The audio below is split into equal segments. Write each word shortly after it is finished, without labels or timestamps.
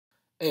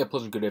Hey, a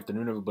pleasant good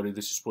afternoon, everybody.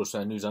 This is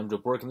Sportside News. I'm Joe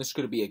Burke, and this is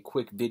going to be a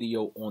quick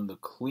video on the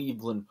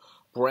Cleveland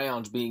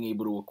Browns being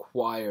able to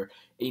acquire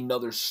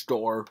another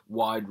star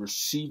wide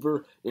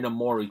receiver in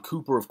Amari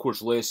Cooper. Of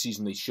course, last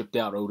season they shipped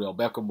out Odell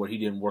Beckham, but he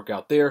didn't work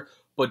out there,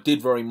 but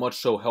did very much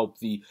so help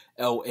the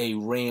L.A.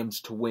 Rams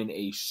to win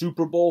a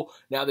Super Bowl.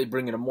 Now they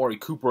bring in Amari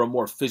Cooper, a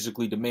more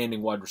physically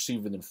demanding wide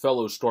receiver than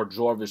fellow star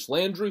Jarvis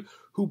Landry,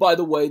 who, by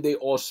the way, they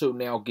also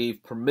now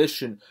gave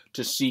permission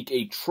to seek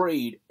a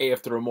trade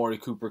after Amari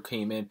Cooper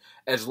came in,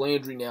 as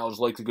Landry now is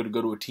likely going to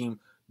go to a team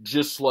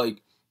just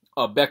like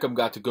Beckham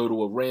got to go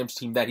to a Rams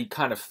team that he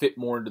kind of fit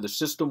more into the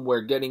system,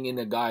 where getting in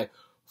a guy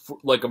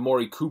like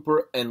Amari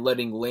Cooper and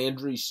letting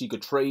Landry seek a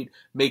trade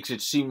makes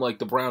it seem like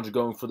the Browns are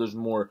going for those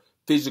more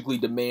physically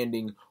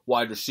demanding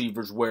wide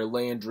receivers, where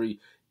Landry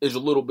is a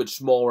little bit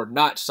smaller,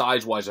 not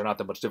size-wise, they're not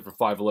that much different,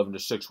 5'11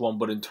 to 6'1",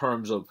 but in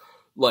terms of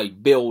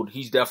like build,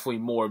 he's definitely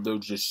more of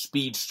those just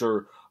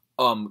speedster,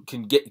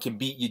 can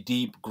beat you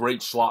deep,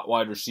 great slot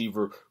wide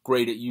receiver,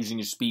 great at using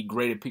his speed,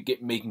 great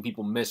at making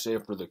people miss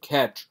after the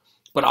catch,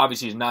 but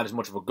obviously is not as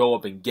much of a go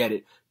up and get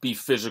it, be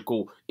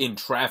physical in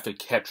traffic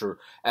catcher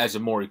as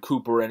Amari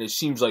Cooper. And it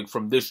seems like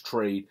from this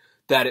trade,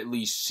 that at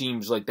least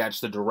seems like that's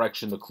the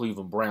direction the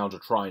Cleveland Browns are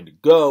trying to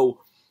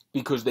go,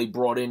 because they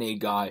brought in a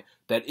guy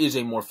that is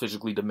a more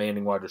physically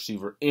demanding wide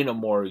receiver in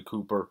Amari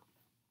Cooper,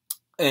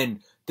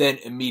 and then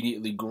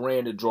immediately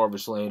granted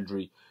Jarvis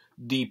Landry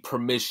the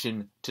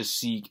permission to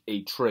seek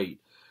a trade.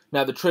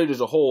 Now, the trade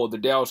as a whole, the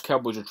Dallas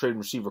Cowboys are trading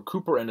receiver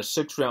Cooper and a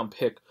 6th-round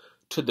pick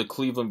to the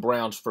Cleveland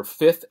Browns for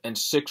 5th and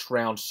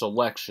 6th-round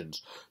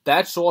selections.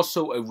 That's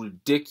also a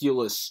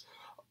ridiculous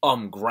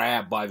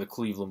grab by the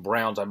Cleveland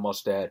Browns, I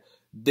must add.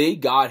 They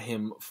got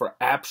him for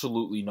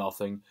absolutely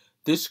nothing.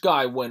 This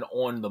guy, when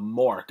on the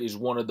mark, is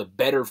one of the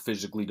better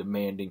physically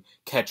demanding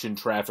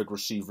catch-in-traffic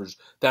receivers.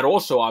 That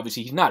also,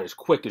 obviously, he's not as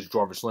quick as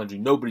Jarvis Landry.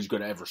 Nobody's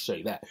going to ever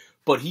say that.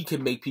 But he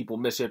can make people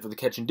miss after the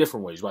catch in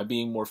different ways, by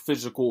being more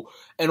physical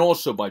and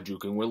also by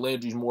juking, where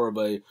Landry's more of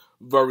a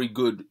very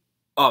good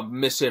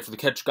miss after the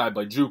catch guy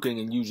by juking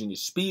and using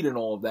his speed and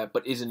all of that,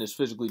 but isn't as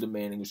physically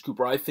demanding as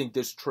Cooper. I think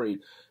this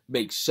trade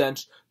makes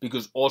sense,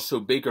 because also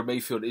Baker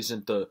Mayfield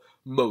isn't the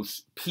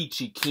most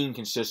peachy keen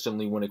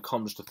consistently when it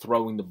comes to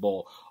throwing the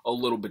ball a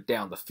little bit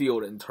down the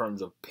field in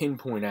terms of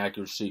pinpoint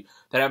accuracy.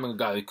 That having a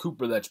guy like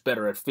Cooper that's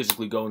better at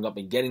physically going up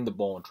and getting the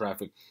ball in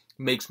traffic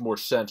makes more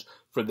sense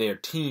for their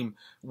team,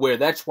 where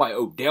that's why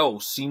Odell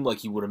seemed like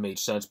he would have made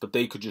sense, but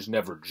they could just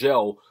never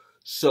gel.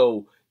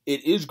 So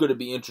it is going to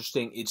be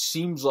interesting. It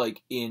seems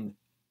like in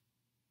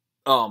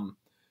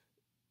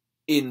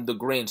the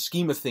grand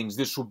scheme of things,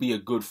 this will be a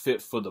good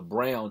fit for the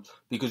Browns,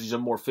 because he's a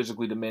more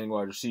physically demanding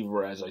wide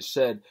receiver, as I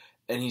said,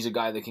 and he's a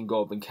guy that can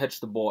go up and catch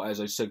the ball, as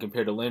I said,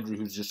 compared to Landry,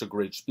 who's just a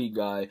great speed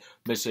guy,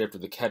 miss after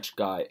the catch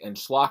guy, and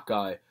slot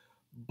guy.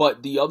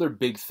 But the other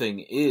big thing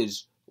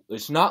is,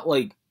 it's not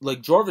like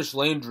Jarvis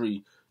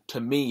Landry, to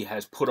me,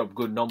 has put up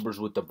good numbers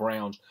with the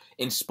Browns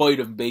in spite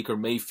of Baker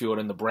Mayfield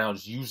and the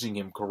Browns using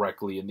him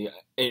correctly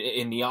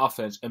in the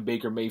offense, and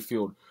Baker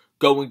Mayfield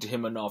going to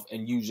him enough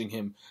and using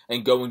him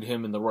and going to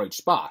him in the right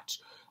spots.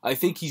 I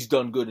think he's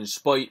done good in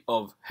spite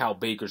of how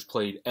Baker's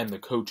played and the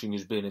coaching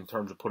has been in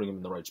terms of putting him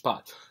in the right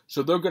spot.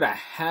 So they're going to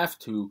have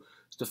to,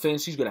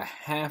 Stefanski's going to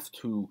have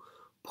to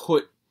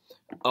put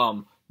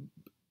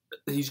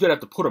he's going to have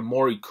to put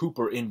Amari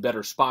Cooper in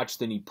better spots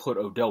than he put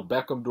Odell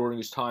Beckham during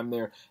his time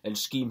there, and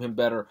scheme him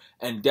better,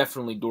 and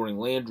definitely during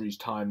Landry's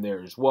time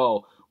there as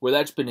well, where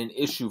that's been an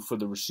issue for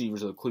the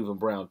receivers of the Cleveland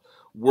Browns,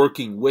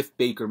 working with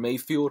Baker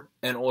Mayfield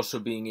and also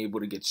being able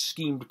to get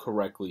schemed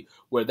correctly,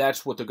 where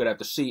that's what they're going to have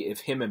to see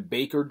if him and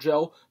Baker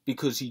gel,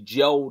 because he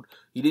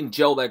didn't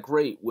gel that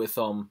great with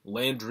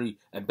Landry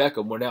and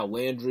Beckham, where now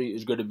Landry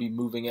is going to be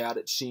moving out,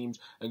 it seems,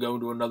 and going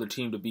to another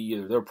team to be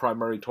either their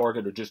primary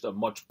target or just a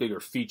much bigger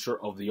feature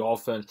of the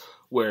offense,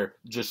 where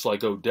just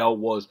like Odell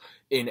was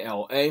in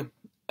L.A.,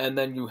 and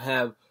then you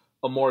have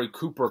Amari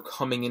Cooper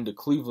coming into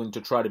Cleveland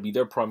to try to be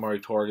their primary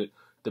target.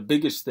 The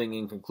biggest thing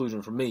in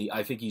conclusion for me,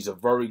 I think he's a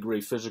very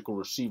great physical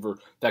receiver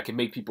that can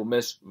make people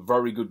miss,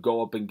 very good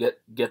go up and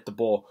get the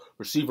ball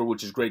receiver,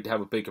 which is great to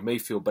have with Baker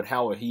Mayfield, but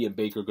how are he and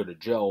Baker going to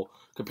gel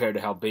compared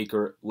to how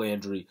Baker,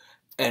 Landry,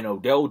 and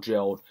Odell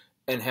gelled,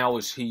 and how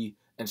is he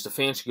and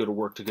Stefanski going to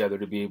work together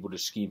to be able to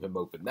scheme him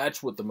open?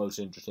 That's what the most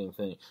interesting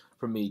thing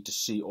for me to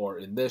see are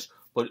in this.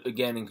 But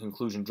again, in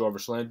conclusion,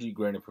 Jarvis Landry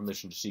granted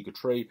permission to seek a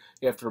trade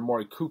after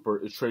Amari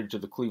Cooper is traded to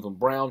the Cleveland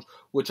Browns,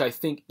 which I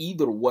think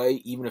either way,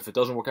 even if it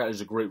doesn't work out,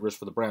 is a great risk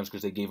for the Browns,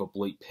 because they gave up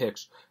late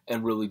picks,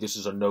 and really this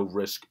is a no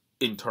risk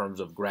in terms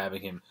of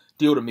grabbing him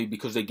deal to me,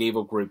 because they gave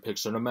up great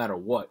picks. So no matter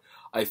what,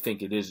 I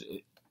think it is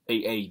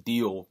a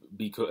deal,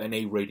 because an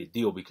A-rated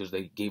deal, because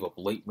they gave up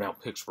late round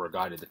picks for a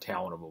guy to the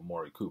talent of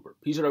Amari Cooper.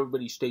 Peace out,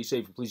 everybody. Stay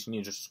safe, and please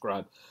continue to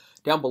subscribe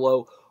down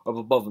below or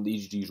above on the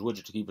easy-to-use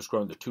widget to keep us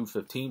growing to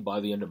 215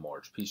 by the end of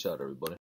March. Peace out, everybody.